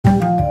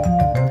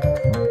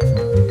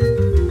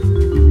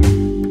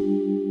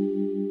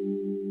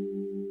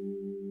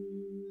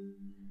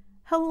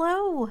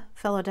Hello,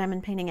 fellow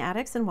diamond painting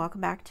addicts, and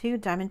welcome back to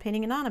Diamond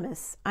Painting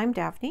Anonymous. I'm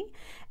Daphne,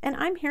 and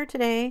I'm here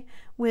today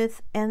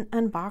with an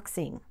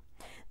unboxing.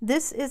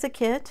 This is a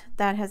kit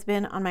that has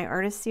been on my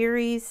artist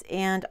series,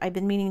 and I've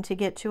been meaning to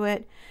get to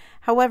it.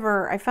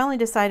 However, I finally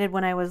decided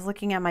when I was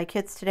looking at my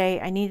kits today,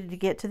 I needed to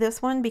get to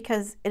this one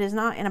because it is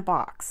not in a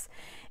box.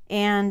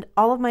 And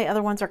all of my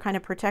other ones are kind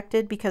of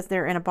protected because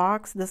they're in a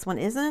box. This one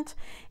isn't.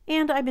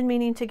 And I've been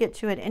meaning to get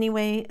to it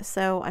anyway,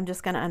 so I'm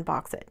just going to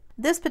unbox it.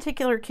 This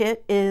particular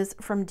kit is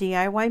from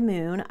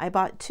DIYMoon. I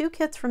bought two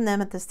kits from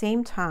them at the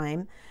same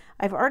time.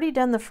 I've already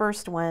done the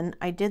first one.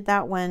 I did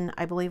that one,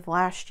 I believe,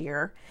 last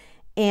year.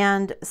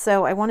 And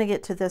so I want to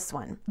get to this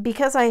one.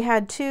 Because I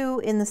had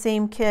two in the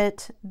same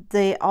kit,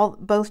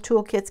 both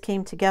tool kits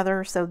came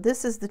together. So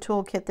this is the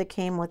tool kit that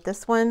came with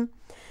this one.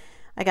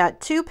 I got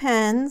two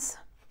pens,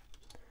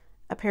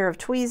 a pair of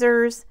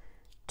tweezers,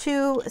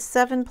 two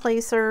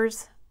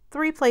 7-placers,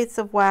 3 plates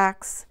of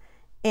wax,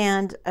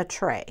 and a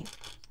tray.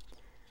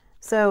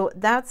 So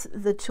that's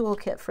the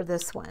toolkit for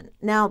this one.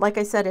 Now, like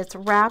I said, it's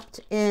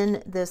wrapped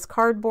in this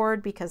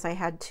cardboard because I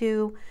had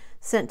two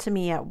sent to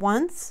me at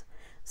once.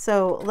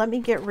 So let me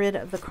get rid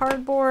of the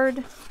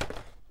cardboard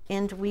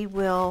and we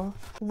will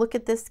look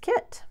at this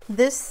kit.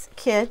 This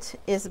kit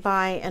is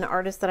by an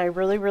artist that I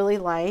really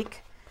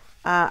like.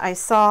 I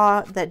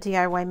saw that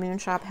DIYMoon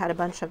Shop had a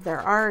bunch of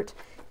their art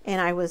and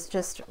I was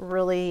just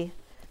really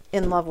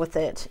in love with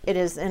it. It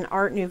is an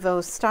Art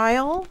Nouveau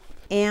style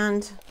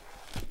and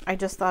I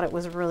just thought it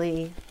was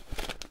really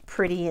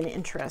pretty and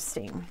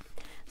interesting.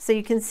 So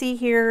you can see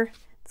here,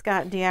 it's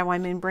got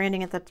DIYMoon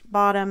branding at the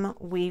bottom.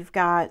 We've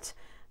got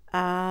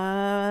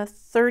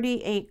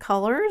 38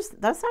 colors.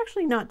 That's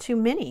actually not too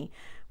many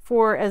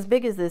for as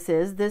big as this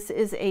is. This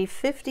is a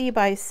 50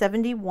 by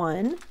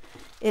 71.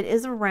 It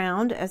is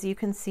round, as you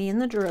can see in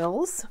the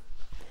drills.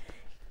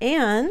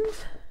 And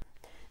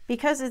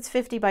because it's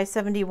 50 by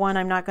 71,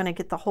 I'm not going to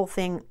get the whole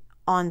thing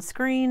on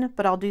screen,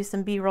 but I'll do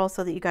some B-roll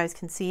so that you guys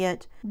can see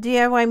it.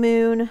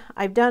 DIYMoon,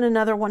 I've done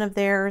another one of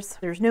theirs.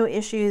 There's no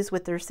issues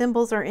with their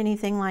symbols or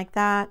anything like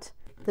that.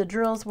 The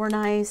drills were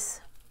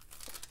nice.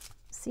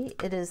 See,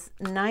 it is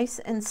nice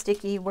and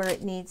sticky where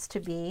it needs to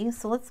be.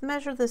 So let's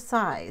measure the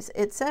size.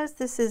 It says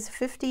this is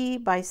 50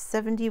 by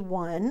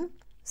 71.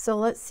 So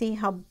let's see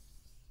how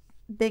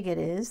big it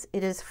is.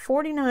 It is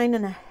 49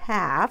 and a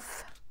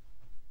half.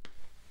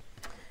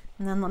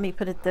 And then let me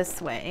put it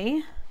this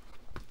way.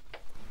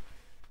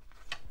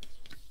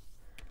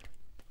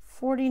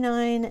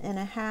 49 and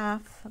a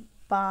half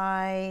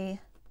by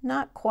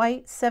not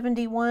quite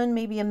 71,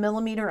 maybe a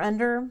millimeter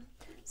under.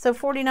 So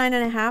 49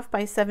 and a half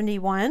by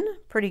 71,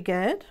 pretty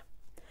good.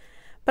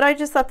 But I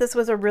just thought this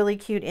was a really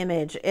cute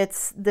image.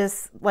 It's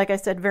this, like I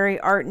said, very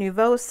Art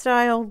Nouveau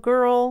style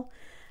girl.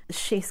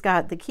 She's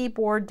got the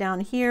keyboard down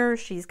here.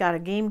 She's got a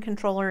game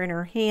controller in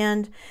her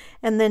hand.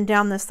 And then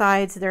down the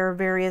sides, there are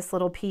various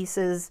little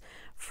pieces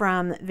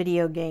from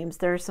video games.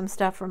 There's some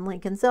stuff from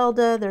Link and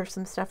Zelda. There's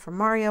some stuff from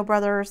Mario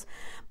Brothers.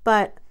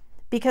 But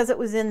because it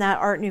was in that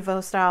Art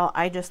Nouveau style,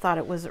 I just thought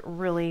it was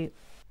really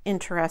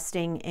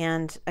interesting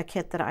and a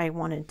kit that I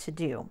wanted to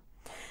do.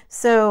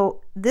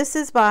 So this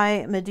is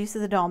by Medusa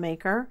the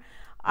Dollmaker.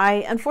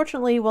 I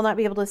unfortunately will not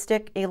be able to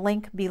stick a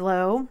link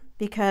below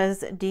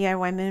because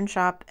DIYMoon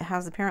Shop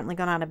has apparently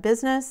gone out of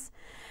business.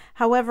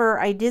 However,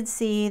 I did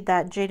see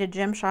that Jaded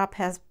Gem Shop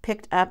has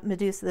picked up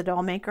Medusa the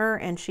Dollmaker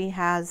and she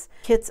has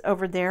kits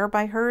over there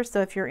by her.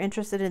 So if you're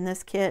interested in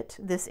this kit,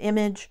 this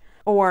image,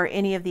 or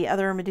any of the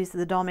other Medusa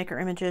the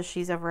Dollmaker images,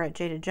 she's over at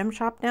Jaded Gem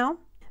Shop now.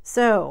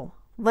 So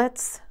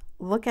let's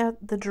look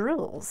at the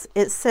drills.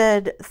 It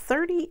said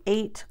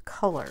 38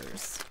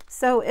 colors.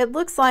 So it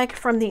looks like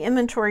from the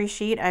inventory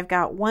sheet, I've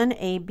got one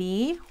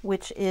AB,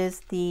 which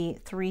is the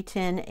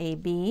 310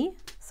 AB.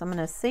 So I'm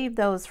going to save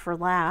those for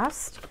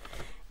last.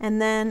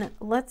 And then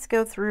let's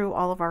go through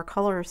all of our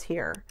colors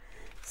here.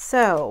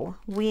 So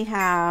we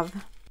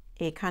have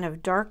a kind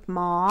of dark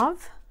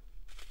mauve,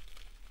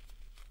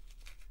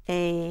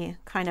 a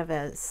kind of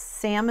a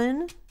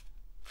salmon,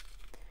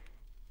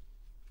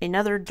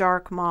 another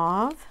dark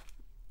mauve,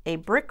 a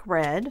brick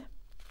red,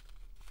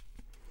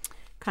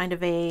 kind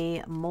of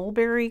a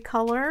mulberry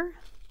color,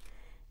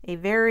 a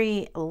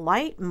very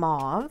light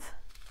mauve,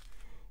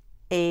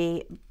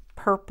 a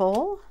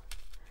purple,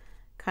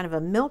 kind of a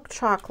milk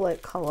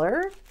chocolate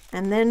color,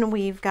 and then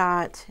we've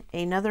got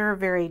another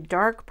very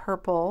dark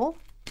purple,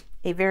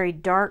 a very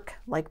dark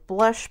like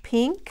blush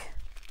pink,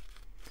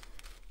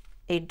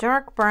 a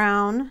dark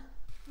brown,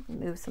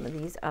 move some of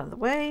these out of the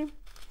way,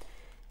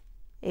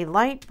 a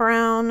light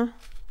brown,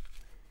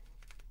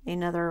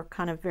 another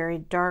kind of very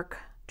dark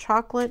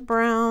chocolate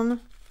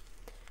brown,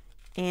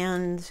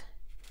 and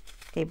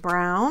a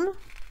brown.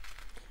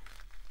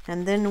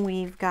 And then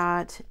we've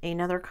got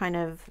another kind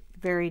of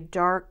very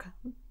dark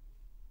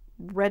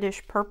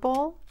reddish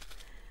purple.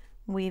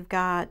 We've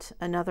got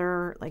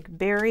another like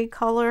berry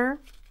color,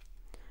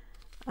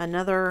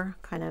 another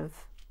kind of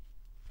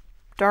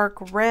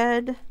dark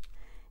red,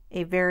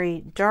 a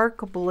very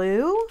dark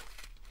blue.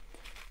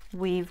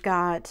 We've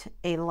got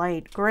a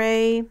light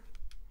gray,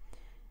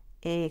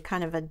 a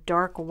kind of a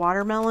dark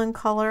watermelon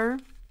color,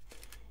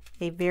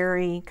 a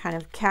very kind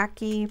of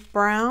khaki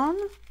brown.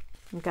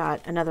 We've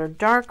got another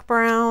dark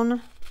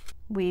brown.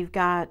 We've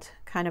got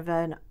kind of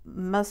a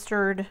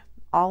mustard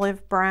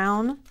olive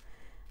brown,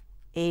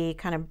 a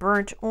kind of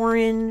burnt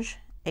orange,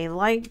 a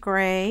light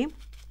gray.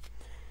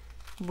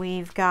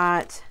 We've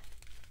got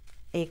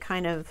a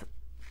kind of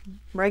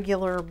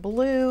regular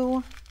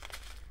blue.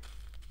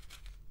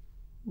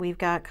 We've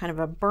got kind of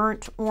a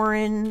burnt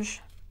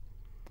orange,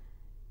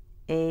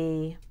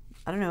 I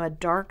don't know, a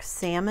dark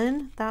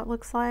salmon, that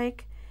looks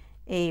like,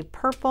 a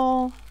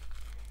purple,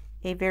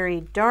 a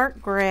very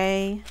dark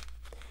gray,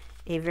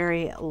 a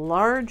very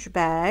large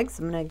bag.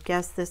 So I'm going to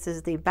guess this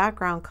is the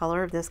background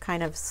color of this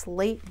kind of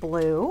slate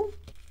blue.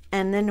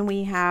 And then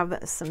we have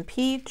some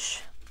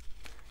peach,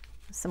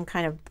 some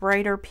kind of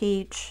brighter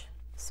peach,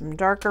 some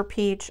darker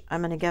peach.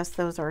 I'm going to guess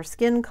those are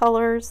skin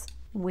colors.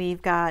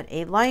 We've got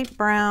a light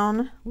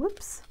brown,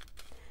 whoops,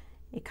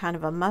 a kind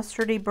of a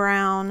mustardy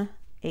brown,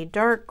 a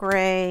dark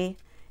gray,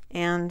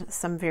 and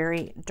some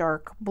very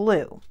dark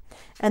blue.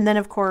 And then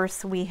of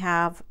course we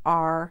have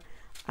our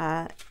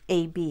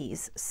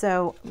ABs.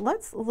 So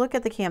let's look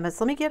at the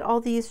canvas. Let me get all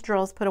these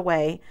drills put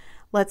away.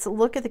 Let's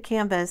look at the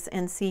canvas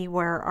and see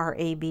where our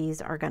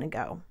ABs are going to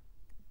go.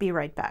 Be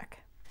right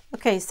back.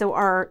 Okay, so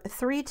our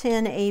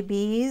 310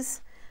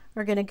 ABs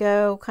are going to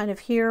go kind of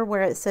here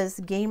where it says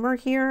gamer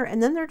here,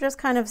 and then they're just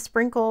kind of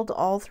sprinkled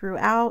all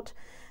throughout.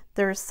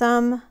 There's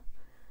some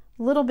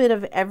little bit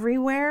of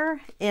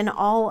everywhere in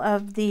all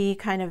of the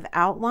kind of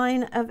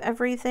outline of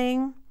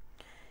everything.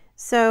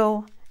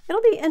 So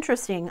it'll be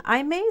interesting.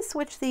 I may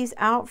switch these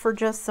out for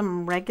just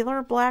some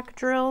regular black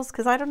drills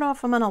because I don't know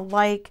if I'm going to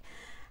like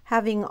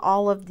having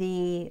all of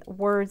the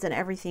words and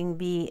everything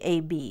be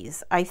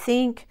ABs. I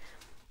think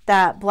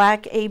that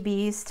black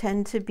ABs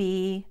tend to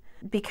be,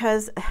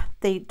 because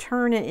they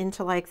turn it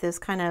into like this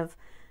kind of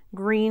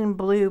green,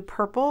 blue,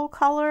 purple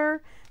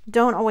color,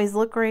 don't always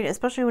look great,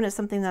 especially when it's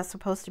something that's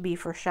supposed to be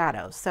for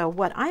shadows. So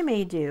what I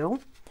may do,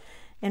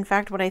 in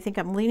fact, what I think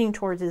I'm leaning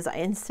towards is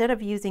instead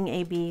of using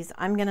ABs,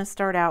 I'm going to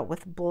start out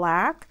with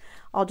black.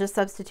 I'll just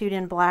substitute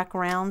in black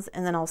rounds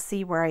and then I'll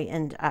see where I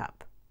end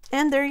up.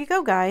 And there you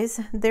go,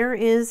 guys. There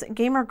is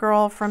Gamer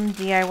Girl from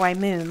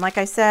DIYMoon. Like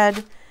I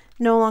said,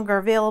 no longer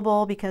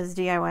available because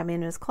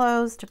DIYMoon is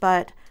closed,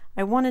 but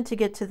I wanted to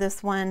get to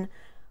this one.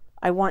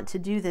 I want to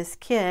do this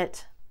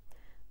kit,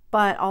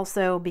 but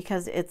also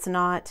because it's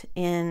not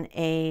in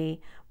a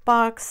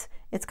box,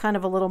 it's kind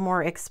of a little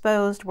more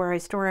exposed where I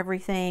store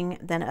everything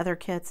than other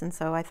kits, and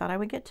so I thought I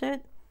would get to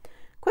it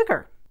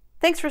quicker.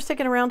 Thanks for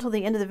sticking around till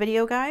the end of the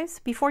video, guys.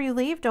 Before you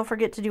leave, don't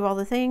forget to do all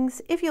the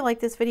things. If you like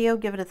this video,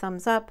 give it a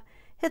thumbs up,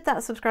 hit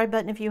that subscribe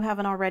button if you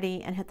haven't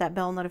already, and hit that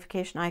bell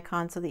notification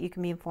icon so that you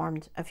can be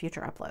informed of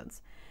future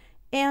uploads.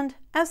 And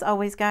as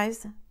always,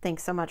 guys,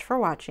 thanks so much for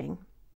watching.